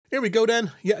Here we go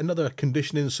then, yet another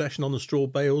conditioning session on the straw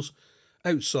bales,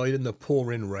 outside in the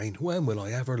pouring rain. When will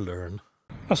I ever learn?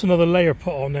 That's another layer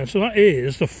put on there, so that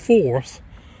is the fourth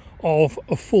of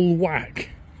a full whack.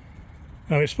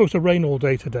 Now it's supposed to rain all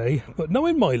day today, but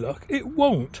knowing my luck, it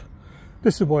won't.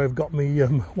 This is why I've got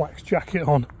my wax jacket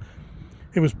on.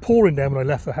 It was pouring down when I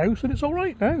left the house, and it's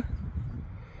alright now.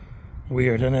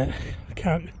 Weird, isn't it? I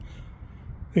can't,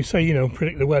 they say, you know,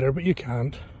 predict the weather, but you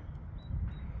can't.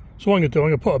 So what I'm going to do, I'm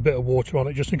going to put a bit of water on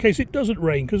it just in case it doesn't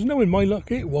rain, because knowing my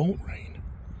luck, it won't rain.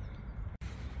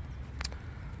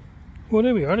 Well,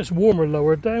 there we are. It's warmer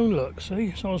lower down, look,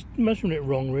 see? So I was measuring it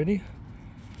wrong, really.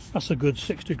 That's a good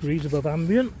 6 degrees above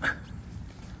ambient.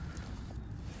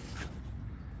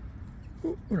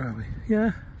 Oh, where are we?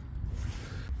 Yeah.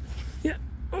 Yeah.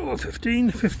 Oh,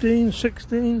 15, 16,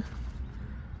 15.7,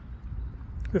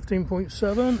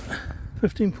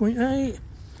 15.8.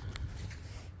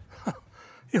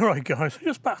 You're right, guys,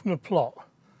 just back from the plot,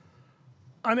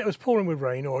 and it was pouring with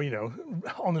rain, or, you know,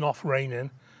 on and off raining,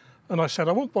 and I said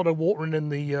I won't bother watering in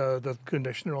the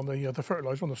conditioner on the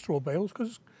fertiliser on the straw bales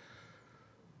because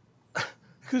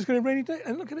it's going to rainy day.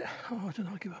 And look at it. Oh, I don't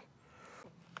know, I give up.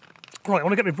 Right, I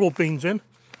want to get my broad beans in.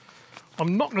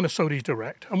 I'm not going to sow these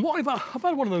direct. And what I've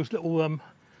had one of those little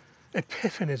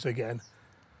epiphanies again.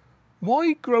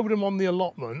 Why grow them on the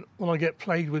allotment when I get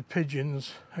plagued with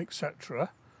pigeons,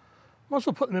 etc.? Might as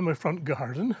well put them in my front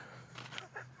garden.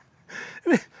 I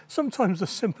mean, sometimes the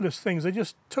simplest things, they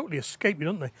just totally escape you,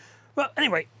 don't they? But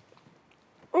anyway,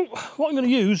 what I'm going to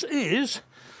use is,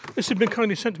 this has been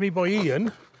kindly sent to me by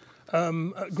Iain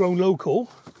at Grown Local.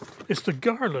 It's the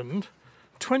Garland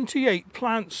 28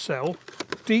 plant cell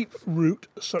deep root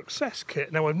success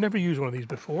kit. Now, I've never used one of these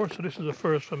before, so this is a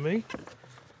first for me.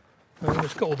 And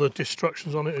it's got all the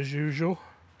instructions on it as usual.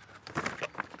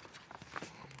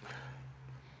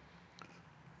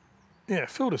 Yeah,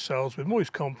 fill the cells with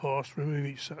moist compost, remove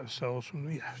each set of cells from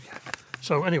the... Yeah.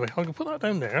 So anyway, I'm going to put that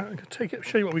down there. I'm going to take it,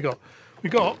 show you what we got. We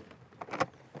got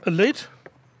a lid,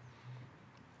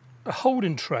 a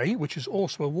holding tray, which is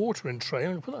also a watering tray.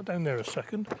 I'm going to put that down there a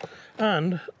second.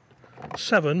 And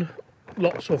 7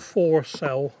 lots of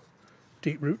 4-cell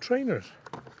deep root trainers.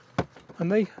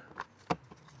 And they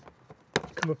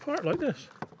come apart like this.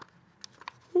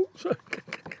 Oh, sorry.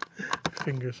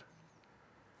 Fingers.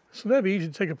 So they'll be easy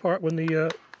to take apart when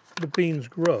the beans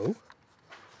grow.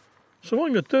 So what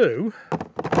I'm going to do,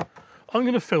 I'm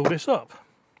going to fill this up.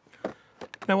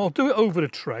 Now I'll do it over the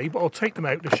tray, but I'll take them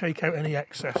out to shake out any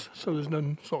excess, so there's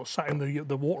none sort of sat in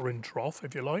the watering trough,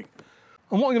 if you like.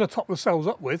 And what I'm going to top the cells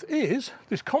up with is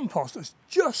this compost that's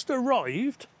just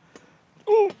arrived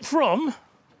from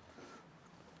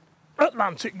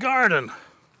Atlantic Garden.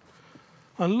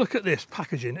 And look at this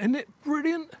packaging, isn't it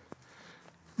brilliant?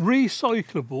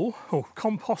 Recyclable or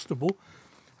compostable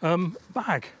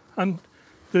bag, and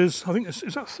there's, I think, is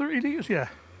that 30 litres? Yeah.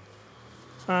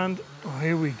 And oh,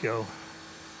 here we go.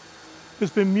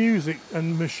 There's been music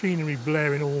and machinery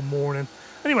blaring all morning.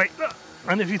 Anyway,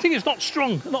 and if you think it's not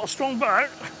a strong bag,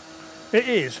 it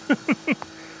is.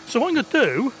 So what I'm going to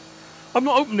do, I've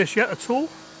not opened this yet at all.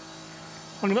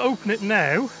 I'm going to open it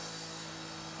now,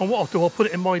 and what I'll do, I'll put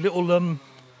it in my little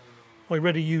my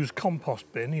ready-used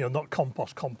compost bin, you know, not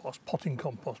compost, potting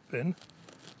compost bin.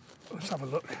 Let's have a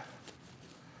look.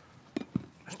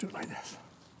 Let's do it like this.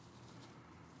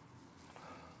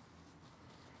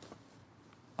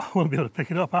 I won't be able to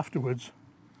pick it up afterwards.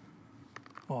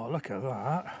 Oh, look at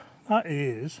that. That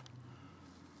is,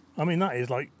 I mean, that is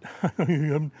like,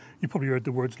 you probably heard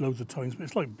the words loads of times, but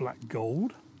it's like black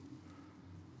gold.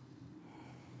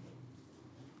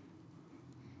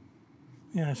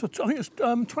 Yeah, so I think it's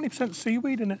 20%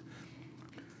 seaweed in it.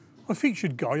 I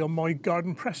featured Guy on my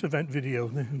garden press event video,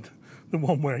 the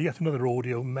one where yet another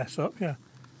audio mess up, yeah.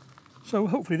 So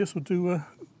hopefully this will do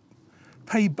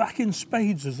pay back in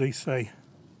spades, as they say.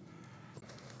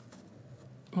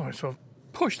 All right, so I've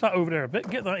pushed that over there a bit,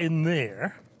 get that in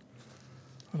there,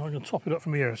 and I'm going to top it up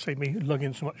from here, save me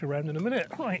lugging so much around in a minute.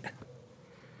 Right.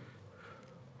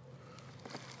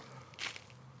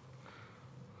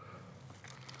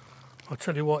 I'll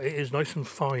tell you what, it is nice and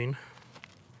fine.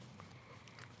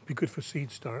 Be good for seed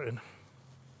starting.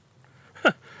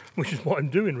 Which is what I'm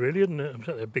doing, really, isn't it? I'm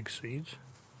setting big seeds.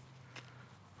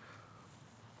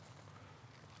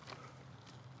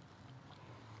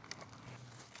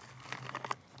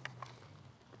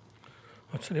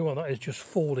 I'll tell you what, that is just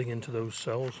falling into those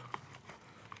cells.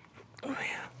 Oh,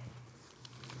 yeah.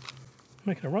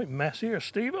 Making a right mess here,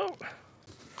 Steve-o.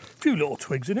 A few little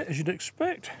twigs in it, as you'd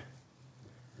expect.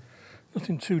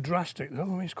 Nothing too drastic though.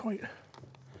 I mean,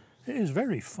 it is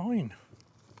very fine.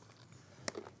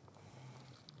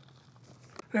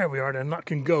 There we are then, that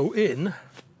can go in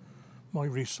my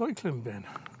recycling bin.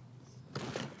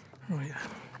 Right.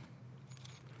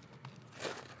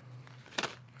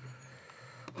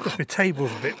 Because my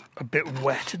table's a bit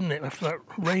wet, isn't it, after that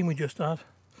rain we just had.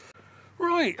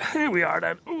 Right, here we are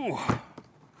then. Ooh.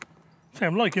 See,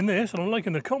 I'm liking this and I'm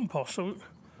liking the compost, so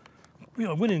we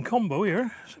got a winning combo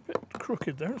here. It's a bit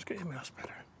crooked there, let's get your mouse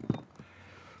better.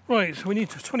 Right, so we need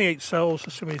 28 cells,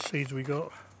 that's how many seeds we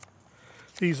got.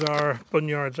 These are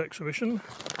Bunyard's Exhibition.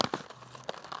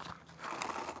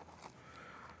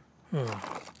 Oh.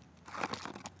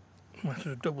 That's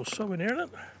a double sowing here then.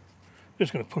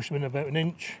 Just going to push them in about 1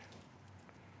 inch.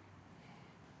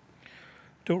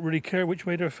 Don't really care which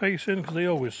way they're facing because they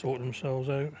always sort themselves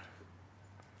out.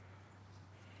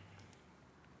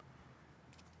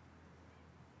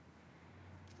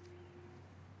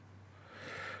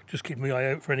 Just keep my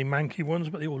eye out for any manky ones,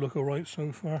 but they all look alright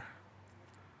so far.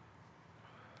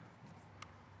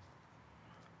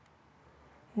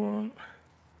 1,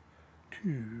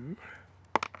 2,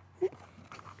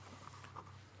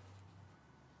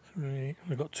 3.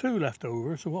 I've got 2 left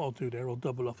over, so what I'll do there, I'll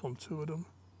double up on 2 of them.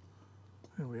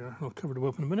 There we are, I'll cover them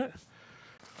up in a minute.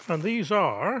 And these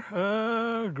are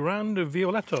Grand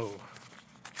Violetto.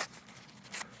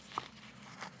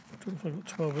 I don't know if I've got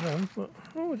 12 of them, but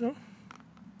oh, I don't.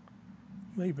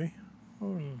 Maybe.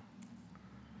 1,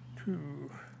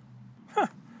 2. Ha!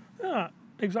 Yeah,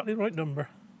 exactly the right number.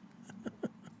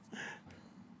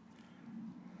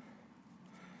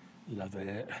 Love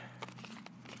it.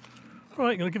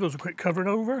 Right, going to give those a quick covering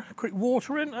over, a quick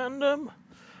watering, and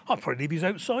I'll probably leave these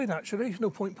outside actually. There's no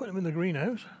point putting them in the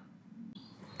greenhouse.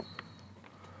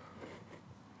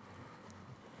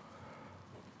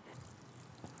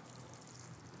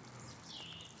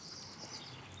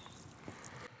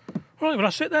 Right, well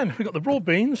that's it then. We've got the broad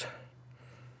beans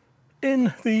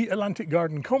in the Atlantic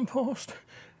Garden Compost,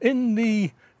 in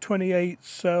the 28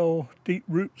 cell deep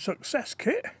root success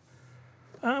kit,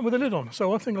 with a lid on.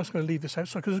 So I think I'm just going to leave this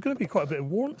outside because there's going to be quite a bit of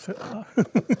warmth.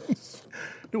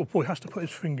 Little boy has to put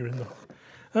his finger in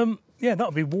though. Yeah,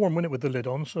 that'll be warm, won't it, with the lid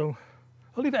on, so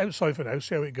I'll leave it outside for now,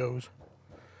 see how it goes.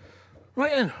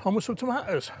 Right then, on with some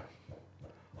tomatoes.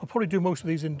 I'll probably do most of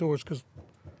these indoors because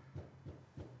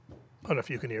I don't know if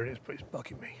you can hear it, but it's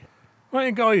bugging me. Right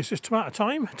then guys, it's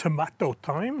tomato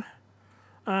time.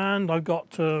 And I've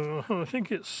got, I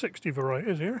think it's 60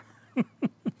 varieties here.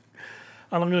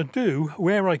 And I'm going to do,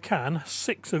 where I can,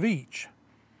 6 of each.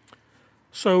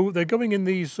 So they're going in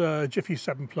these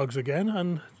Jiffy7 plugs again,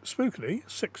 and spookily,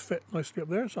 6 fit nicely up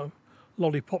there, so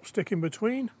lollipop stick in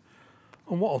between.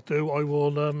 And what I'll do, I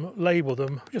will label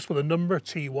them just with a number,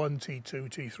 T1, T2,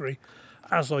 T3,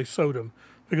 as I sow them.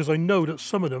 Because I know that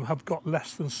some of them have got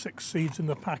less than 6 seeds in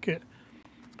the packet.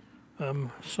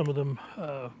 Some of them,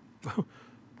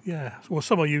 yeah, well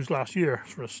some I used last year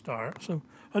for a start. So,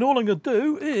 and all I'm going to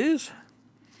do is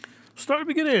start at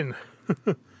the beginning.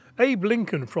 Abe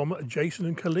Lincoln from Jason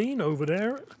and Colleen over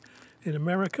there in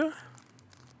America.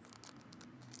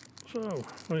 So,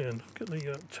 right, get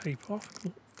the tape off.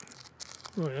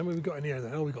 Right, how many we got in here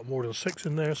then? Oh, we got more than 6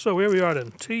 in there. So here we are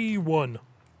then, T1.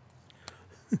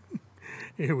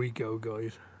 Here we go,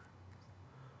 guys.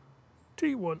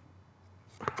 T1.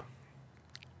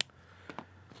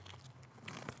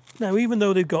 Now, even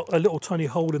though they've got a little tiny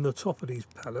hole in the top of these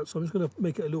pellets, I'm just going to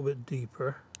make it a little bit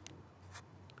deeper.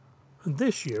 And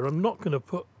this year, I'm not going to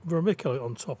put vermiculite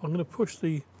on top. I'm going to push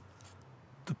the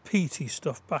peaty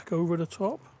stuff back over the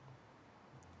top.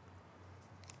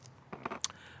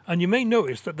 And you may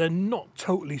notice that they're not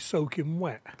totally soaking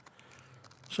wet.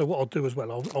 So what I'll do as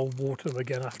well, I'll water them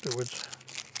again afterwards.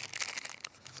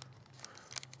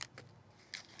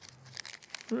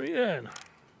 Yeah,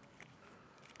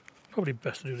 probably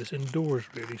best to do this indoors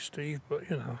really, Steve, but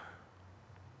you know,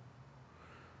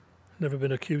 never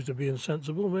been accused of being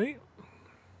sensible, mate.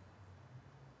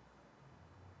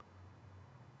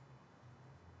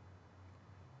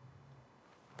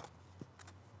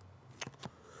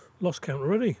 Lost count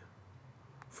already.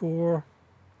 4,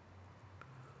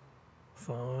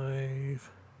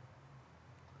 5,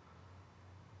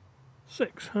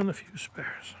 6, and a few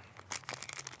spares.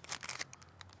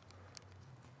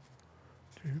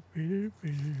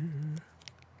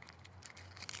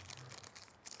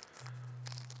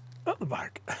 At the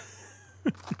back.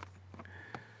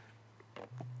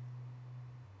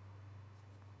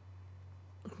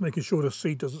 Making sure the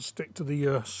seed doesn't stick to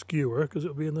the skewer because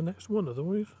it'll be in the next one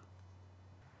otherwise.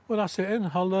 Well, that's it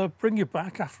then. I'll bring you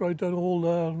back after I've done all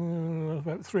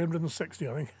about 360,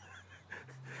 I think.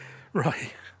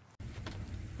 Right.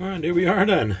 And here we are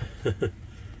then.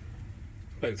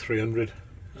 About 300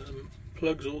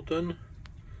 plugs all done.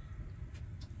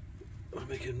 I'm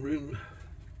making room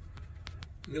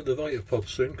near the Vitapods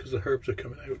soon because the herbs are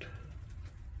coming out.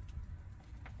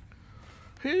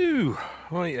 Phew,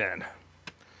 right then.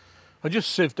 I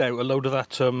just sieved out a load of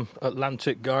that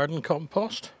Atlantic Garden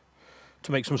Compost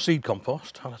to make some seed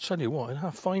compost, and I tell you what, I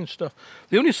fine stuff.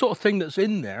 The only sort of thing that's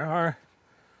in there are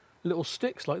little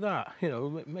sticks like that, you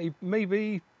know,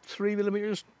 maybe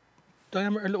 3mm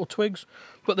diameter little twigs,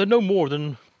 but they're no more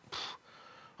than,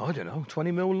 I don't know,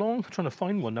 20mm long. I'm trying to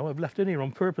find one now. I've left it in here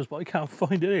on purpose, but I can't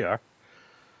find it here.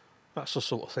 That's the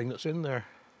sort of thing that's in there.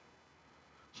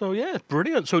 So yeah,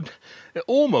 brilliant. So it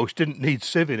almost didn't need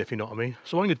sieving, if you know what I mean.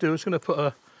 So what I'm going to do is going to put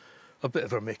a bit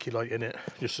of vermiculite in it,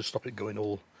 just to stop it going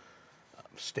all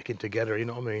sticking together, you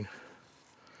know what I mean.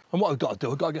 And what I've got to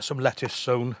do, I've got to get some lettuce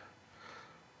sown.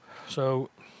 So,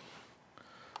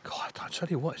 God, I tell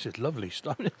you what, it's just lovely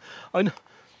stuff. I know,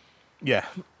 yeah,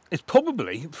 it's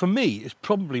probably, for me, it's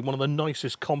probably one of the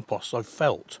nicest composts I've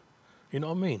felt. You know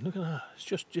what I mean? Look at that. It's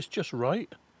just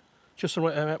right. Just the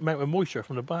right amount of moisture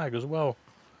from the bag as well.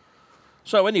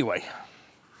 So anyway,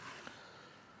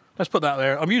 let's put that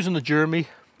there. I'm using the Germie.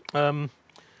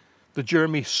 The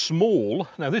Germie small.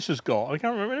 Now this has got, I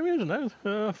can't remember how many it is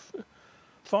now.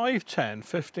 5, 10,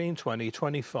 15, 20,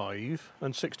 25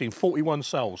 and 16, 41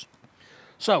 cells.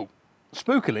 So,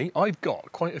 spookily, I've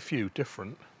got quite a few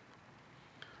different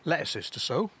lettuces to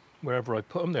sow, wherever I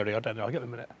put them. There they are, down there, I'll get them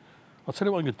in a minute. I'll tell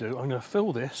you what I'm going to do. I'm going to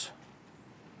fill this.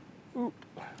 Ooh.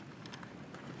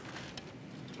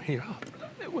 Here,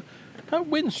 that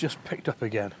wind's just picked up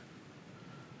again.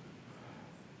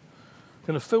 I'm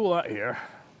going to fill that here,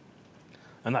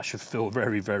 and that should fill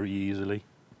very, very easily.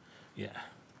 Yeah.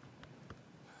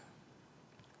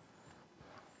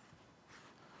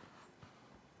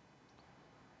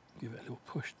 Give it a little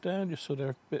push down just so they're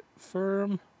a bit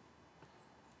firm.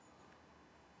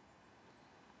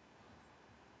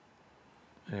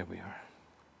 There we are.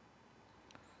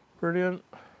 Brilliant.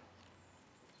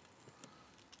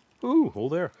 Ooh, all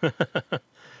there.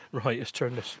 Right, let's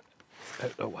turn this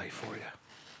out the way for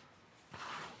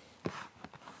you.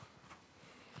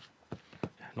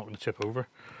 Not going to tip over.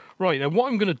 Right, now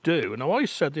what I'm going to do, now I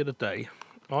said the other day,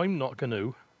 I'm not going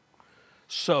to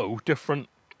sow different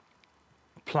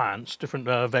plants, different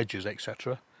veggies,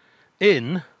 etc.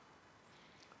 in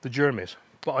the Germies,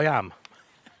 but I am.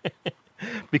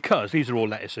 Because these are all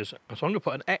lettuces. So I'm going to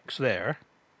put an X there,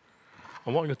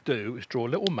 and what I'm going to do is draw a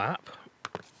little map.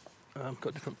 Got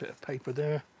a different bit of paper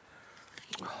there.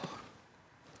 Oh,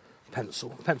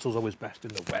 pencil's always best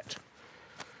in the wet.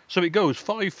 So it goes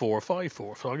 5, 4, 5,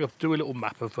 4. So I'm going to do a little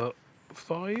map of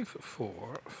 5,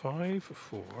 4, 5,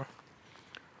 4,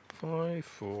 5,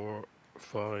 4,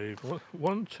 5,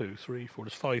 1, 2, 3, 4.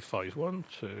 There's 5 5s. 1,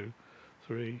 2,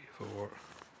 3, 4,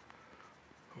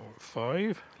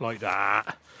 5, like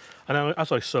that. And then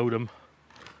as I sow them,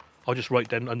 I'll just write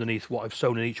down underneath what I've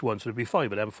sown in each one. So there'll be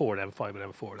 5 of them, 4 of them, 5 of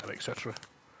them, 4 of them, etc.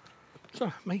 So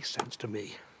it makes sense to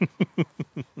me.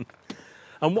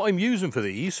 And what I'm using for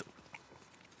these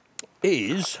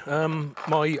is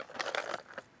my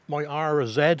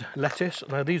RZ lettuce.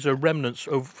 Now these are remnants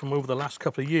from over the last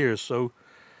couple of years. So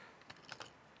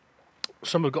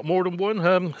some have got more than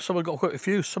one. Some have got quite a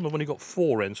few. Some have only got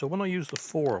 4 in. So when I use the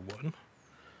 4 one,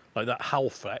 like that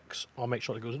Halflex, I'll make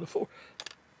sure it goes in the 4.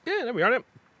 Yeah, there we are then.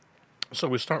 So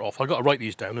we'll start off. I've got to write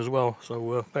these down as well,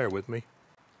 so bear with me.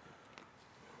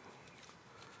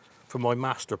 For my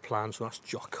master plan, so that's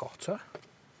Jockotta.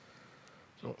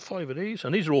 So 5 of these,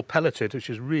 and these are all pelleted, which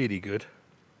is really good.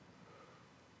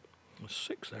 There's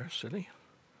 6 there, silly.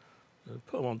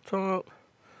 Put them on top.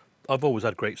 I've always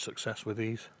had great success with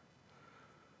these.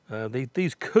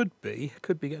 These could be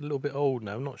getting a little bit old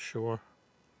now, I'm not sure.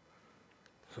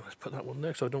 So let's put that one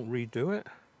there so I don't redo it.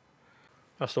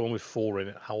 That's the one with 4 in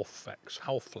it,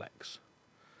 Halflex.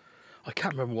 I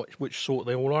can't remember which sort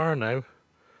they all are now.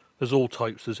 There's all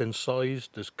types, there's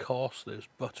incised, there's Cos, there's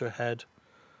Butterhead,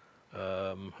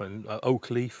 and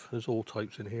Oak Leaf, there's all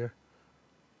types in here.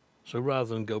 So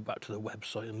rather than go back to the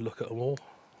website and look at them all,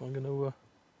 I'm going to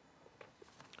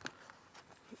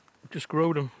just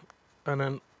grow them and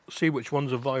then see which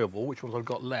ones are viable, which ones I've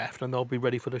got left, and they'll be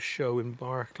ready for the show in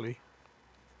Barclay.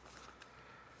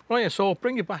 Right, so I'll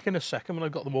bring you back in a second when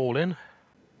I've got them all in.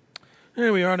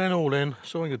 There we are then, all in.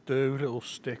 So I'm going to do a little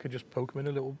stick and just poke them in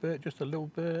a little bit, just a little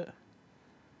bit.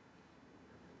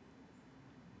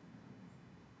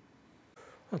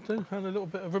 And a little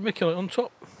bit of vermiculite on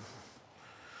top.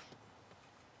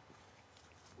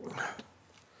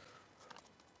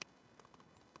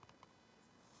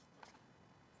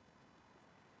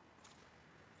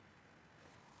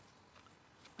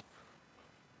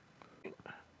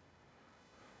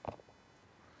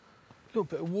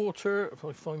 little bit of water, if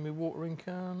I find my watering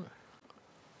can.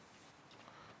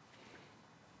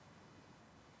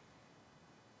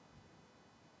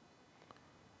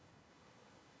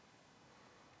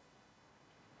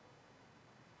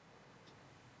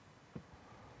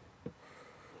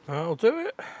 That'll do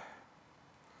it.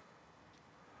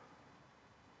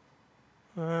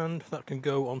 And that can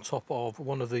go on top of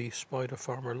one of the Spider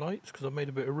Farmer lights, because I've made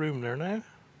a bit of room there now.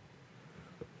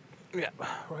 Yeah,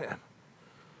 right.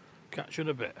 Catch you in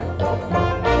a bit.